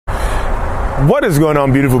What is going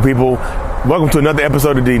on, beautiful people? Welcome to another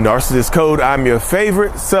episode of the Narcissist Code. I'm your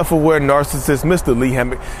favorite self-aware narcissist, Mr. Lee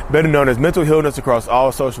Hammock, better known as Mental Healness across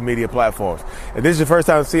all social media platforms. If this is your first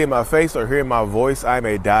time seeing my face or hearing my voice, I'm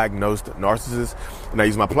a diagnosed narcissist, and I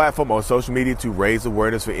use my platform on social media to raise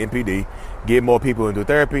awareness for NPD, get more people into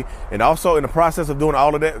therapy, and also in the process of doing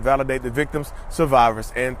all of that, validate the victims,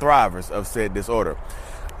 survivors, and thrivers of said disorder.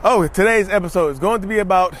 Today's episode is going to be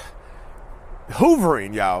about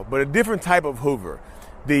hoovering, y'all, but a different type of hoover.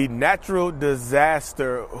 The natural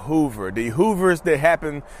disaster hoover. The hoovers that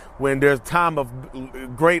happen when there's time of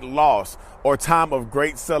great loss or time of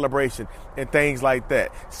great celebration and things like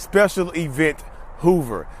that. Special event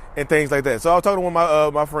hoover and things like that. So I was talking to one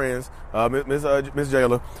of my friends, Miss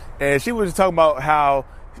Jayla, and she was just talking about how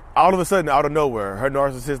all of a sudden, out of nowhere, her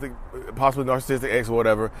possibly narcissistic ex or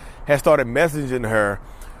whatever, has started messaging her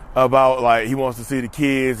about, like, he wants to see the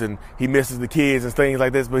kids and he misses the kids and things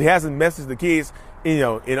like this, but he hasn't messaged the kids, in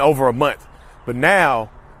over a month. But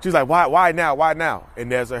now she's like, why now?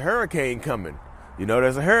 And there's a hurricane coming.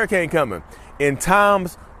 In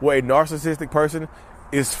times where a narcissistic person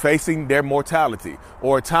is facing their mortality,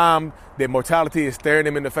 or a time that mortality is staring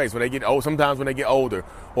them in the face when they get old, sometimes when they get older,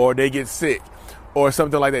 or they get sick, or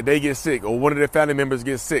something like that, they get sick, or one of their family members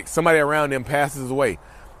gets sick, somebody around them passes away.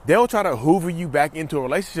 They'll try to hoover you back into a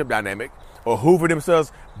relationship dynamic or hoover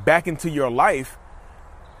themselves back into your life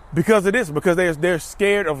because of this, because they're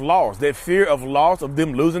scared of loss. That fear of loss, of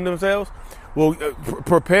them losing themselves,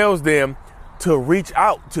 propels them to reach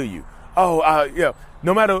out to you. No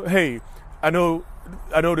matter, hey, I know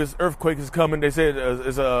this earthquake is coming. They said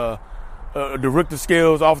the Richter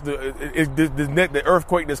scale's off. The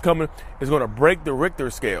earthquake that's coming is going to break the Richter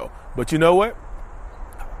scale. But you know what?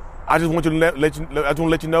 I just want to let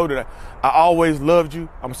you know that I always loved you.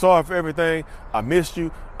 I'm sorry for everything. I missed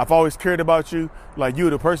you. I've always cared about you. Like, you're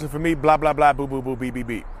the person for me, blah, blah, blah, boo, boo, boo, beep, beep,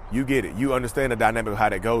 beep. You get it. You understand the dynamic of how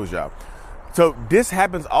that goes, y'all. So this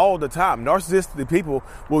happens all the time. Narcissistic people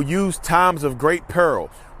will use times of great peril,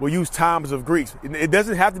 will use times of grief. It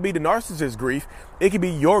doesn't have to be the narcissist's grief. It can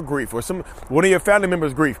be your grief, or one of your family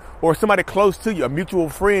members' grief, or somebody close to you, a mutual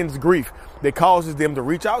friend's grief that causes them to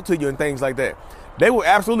reach out to you and things like that. They will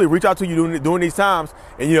absolutely reach out to you during these times,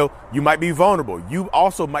 and you might be vulnerable. You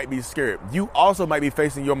also might be scared. You also might be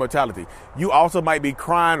facing your mortality. You also might be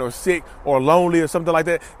crying or sick or lonely or something like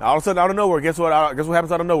that. And all of a sudden, out of nowhere, guess what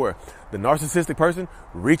happens out of nowhere? The narcissistic person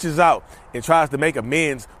reaches out and tries to make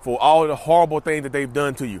amends for all the horrible things that they've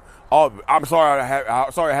done to you. I'm sorry,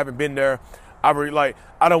 I haven't been there. I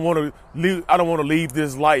don't want to leave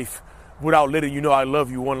this life without letting you know I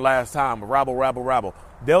love you one last time. Rabble, rabble, rabble.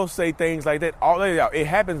 They'll say things like that. It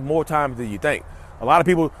happens more times than you think. A lot of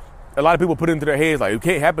people put it into their heads like, it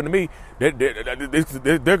can't happen to me.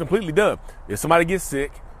 They're completely done. If somebody gets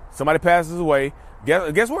sick, somebody passes away,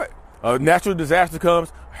 guess what? A natural disaster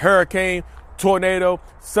comes, hurricane, tornado,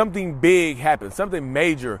 something big happens, something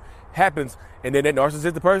major happens, and then that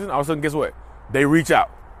narcissistic person, all of a sudden, guess what? They reach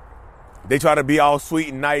out. They try to be all sweet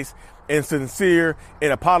and nice and sincere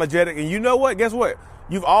and apologetic. And you know what? Guess what?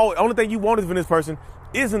 Only thing you wanted from this person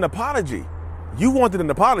is an apology. You wanted an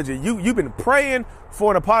apology. You've been praying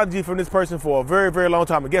for an apology from this person for a very, very long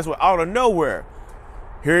time. And guess what? Out of nowhere,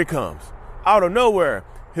 here it comes. Out of nowhere,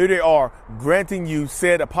 here they are granting you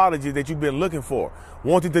said apology that you've been looking for,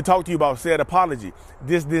 wanting to talk to you about said apology,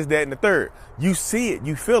 this, that, and the third. You see it.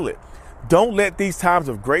 You feel it. Don't let these times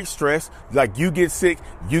of great stress, like you get sick,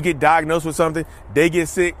 you get diagnosed with something, they get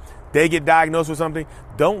sick, they get diagnosed with something.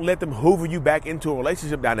 Don't let them hoover you back into a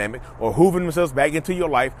relationship dynamic or hoover themselves back into your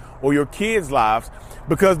life or your kids' lives,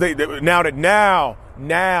 because now,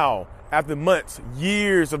 after months,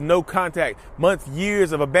 years of no contact,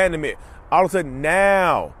 years of abandonment, all of a sudden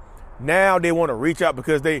now they want to reach out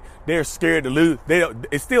because they're scared to lose.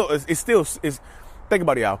 It's still, think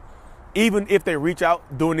about it, y'all. Even if they reach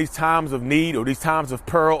out during these times of need or these times of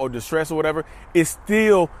peril or distress or whatever, it's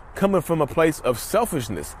still coming from a place of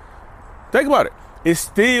selfishness. Think about it. It's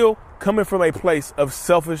still coming from a place of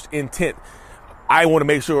selfish intent. I want to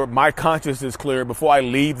make sure my conscience is clear before I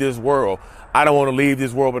leave this world. I don't want to leave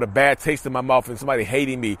this world with a bad taste in my mouth and somebody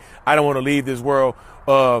hating me. I don't want to leave this world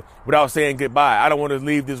without saying goodbye. I don't want to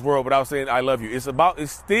leave this world without saying I love you. It's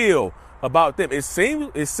still about them. It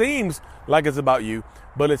seems like it's about you,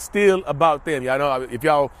 but it's still about them. Y'all know, if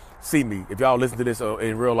y'all see me, if y'all listen to this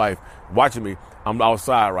in real life, watching me, I'm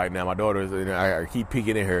outside right now. My daughter is, I keep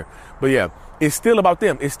peeking in here. But yeah, it's still about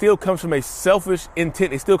them. It still comes from a selfish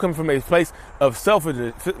intent. It still comes from a place of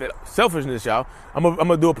selfishness, y'all. I'm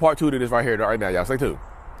gonna do a part 2 to this right here, right now, y'all. Stay tuned.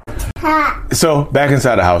 So back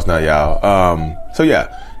inside the house now, y'all. So yeah,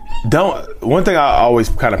 one thing I always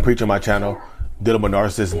kind of preach on my channel dealing with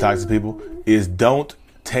narcissists and toxic people is don't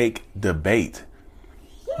take the bait.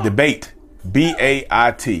 The bait,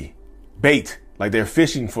 B-A-I-T, bait, like they're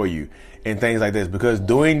fishing for you and things like this. Because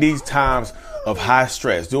during these times of high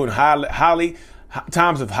stress, during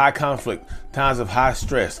times of high conflict, times of high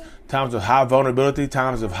stress, times of high vulnerability,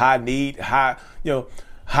 times of high need, high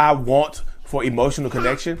want for emotional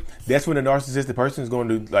connection, that's when the narcissistic person is going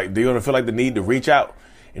to they're going to feel like the need to reach out,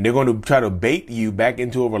 and they're going to try to bait you back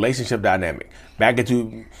into a relationship dynamic, back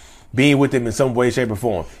into being with them in some way, shape, or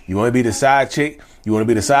form. You want to be the side chick, you want to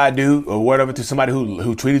be the side dude, or whatever, to somebody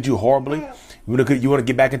who treated you horribly. You want to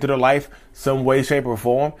get back into their life some way, shape, or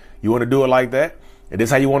form. You want to do it like that, and this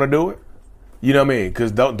is how you want to do it. You know what I mean?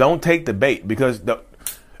 Because don't take the bait, because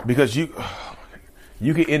you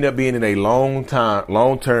can end up being in a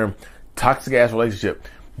long-term toxic ass relationship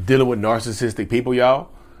dealing with narcissistic people, y'all,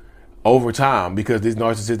 over time, because this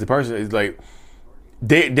narcissistic person is like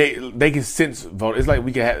they can sense. It's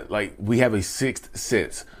like we have a sixth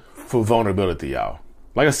sense for vulnerability, y'all.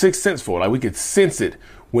 Like a sixth sense for it. Like we could sense it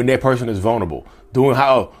when that person is vulnerable. Doing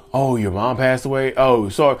your mom passed away. Oh,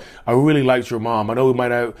 sorry. I really liked your mom. I know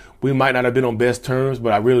we might not have been on best terms,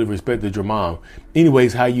 but I really respected your mom.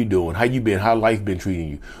 Anyways, how you doing? How you been? How life been treating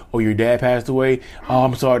you? Oh, your dad passed away. Oh,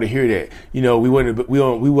 I'm sorry to hear that. You know, we weren't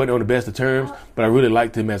on the best of terms, but I really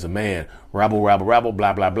liked him as a man. Rabble, rabble, rabble,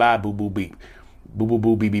 blah, blah, blah, boo, boo, beep. Boo, boo,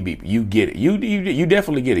 boo, beep, beep, beep. You get it. You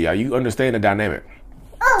definitely get it, y'all. You understand the dynamic.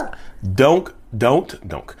 Don't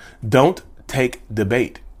take the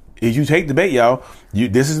bait. If you take the bait, y'all,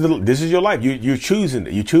 this is your life. You're choosing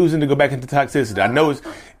to go back into toxicity. I know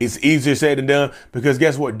it's easier said than done, because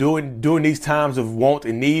guess what? During these times of want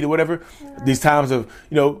and need or whatever, these times of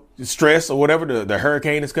stress or whatever, the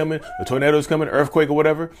hurricane is coming, the tornado is coming, earthquake or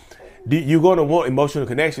whatever, you're going to want emotional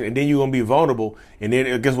connection, and then you're going to be vulnerable, and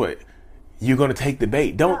then guess what? You're going to take the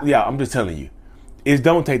bait. I'm just telling you,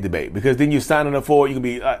 don't take the bait, because then you're signing up for it. You can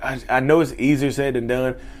be. I know it's easier said than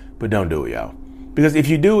done, but don't do it, y'all. Because if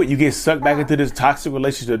you do it, you get sucked back into this toxic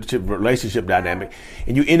relationship dynamic,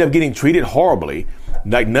 and you end up getting treated horribly.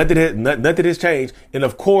 Like nothing has changed. And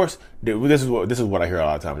of course, this is what I hear a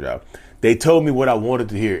lot of times, y'all. They told me what I wanted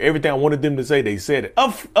to hear. Everything I wanted them to say, they said it.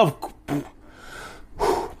 Of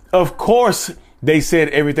course, they said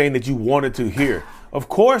everything that you wanted to hear. Of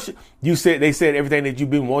course, they said everything that you've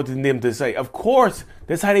been wanting them to say. Of course,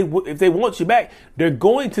 that's how if they want you back, they're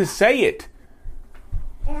going to say it.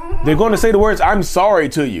 They're going to say the words, I'm sorry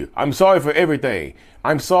to you. I'm sorry for everything.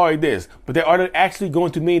 I'm sorry this. But they are actually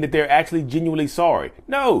going to mean that they're actually genuinely sorry.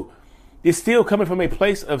 No, it's still coming from a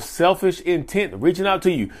place of selfish intent, reaching out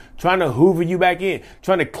to you, trying to hoover you back in,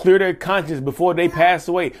 trying to clear their conscience before they pass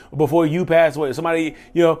away or before you pass away. Somebody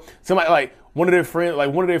like one of their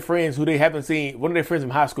friends who they haven't seen, one of their friends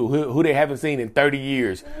from high school who they haven't seen in 30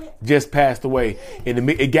 years just passed away. And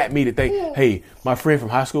it got me to think, hey, my friend from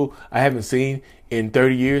high school I haven't seen in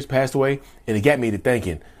 30 years passed away. And it got me to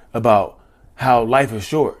thinking about how life is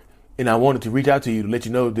short. And I wanted to reach out to you to let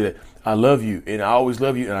you know that I love you and I always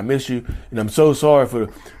love you and I miss you. And I'm so sorry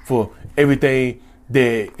for everything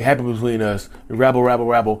that happened between us. Rabble, rabble,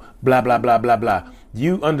 rabble, blah, blah, blah, blah, blah.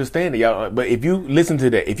 You understand it, y'all. But if you listen to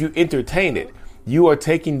that, if you entertain it, you are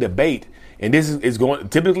taking the bait. And this is going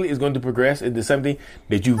to progress into something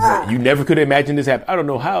that you never could imagine this happen. I don't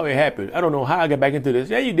know how it happened. I don't know how I got back into this.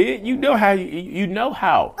 Yeah, you did. You know how. You know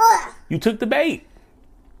how. You took the bait.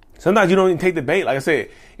 Sometimes you don't even take the bait. Like I said,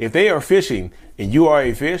 if they are fishing and you are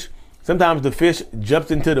a fish, sometimes the fish jumps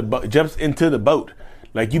into the boat.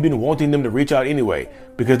 Like you've been wanting them to reach out anyway,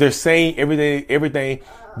 because they're saying everything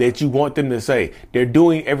that you want them to say. They're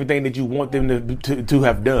doing everything that you want them to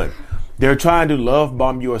have done. They're trying to love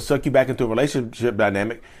bomb you or suck you back into a relationship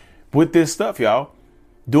dynamic with this stuff, y'all.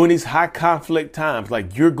 During these high conflict times,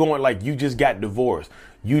 like you're going, like you just got divorced.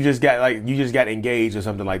 You just got engaged or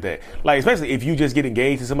something like that. Like, especially if you just get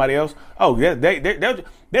engaged to somebody else. Oh,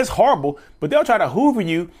 that's horrible. But they'll try to hoover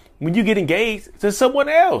you when you get engaged to someone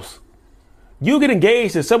else. You get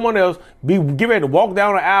engaged to someone else, get ready to walk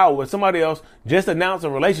down an aisle with somebody else, just announce a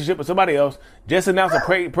relationship with somebody else, just announce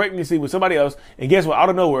a pregnancy with somebody else, and guess what? Out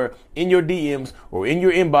of nowhere, in your DMs or in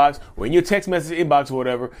your inbox or in your text message inbox or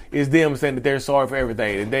whatever, is them saying that they're sorry for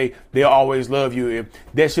everything and they always love you. And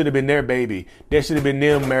that should have been their baby. That should have been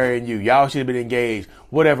them marrying you. Y'all should have been engaged.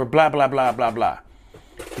 Whatever. Blah blah blah blah blah.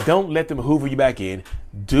 Don't let them hoover you back in.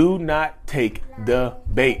 Do not take the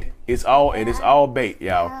bait. It's all bait,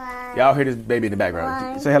 y'all. Y'all hear this baby in the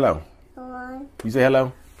background. Say hello. You say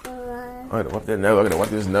hello? I gotta wipe that nose. I gotta wipe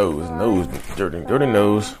this nose. Dirty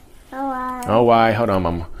nose. Oh, why? Hold on,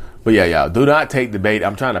 mama. But yeah, y'all, do not take the bait.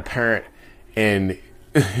 I'm trying to parent and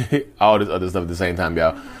all this other stuff at the same time,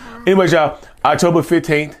 y'all. Anyways, y'all, October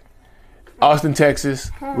 15th, Austin,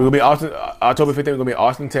 Texas. We're gonna be October 15th. We're gonna be in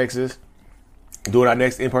Austin, Texas, doing our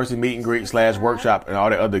next in-person meet and greet / workshop and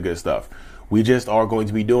all that other good stuff. We just are going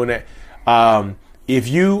to be doing that. If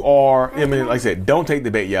you are, I mean, like I said, don't take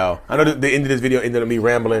the bait, y'all. I know the end of this video ended up me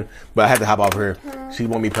rambling, but I had to hop off here. She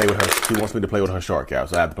wants me to play with her. She wants me to play with her shark, y'all.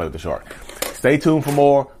 So I have to play with the shark. Stay tuned for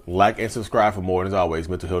more. Like and subscribe for more. And as always,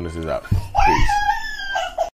 Mental Healness is out.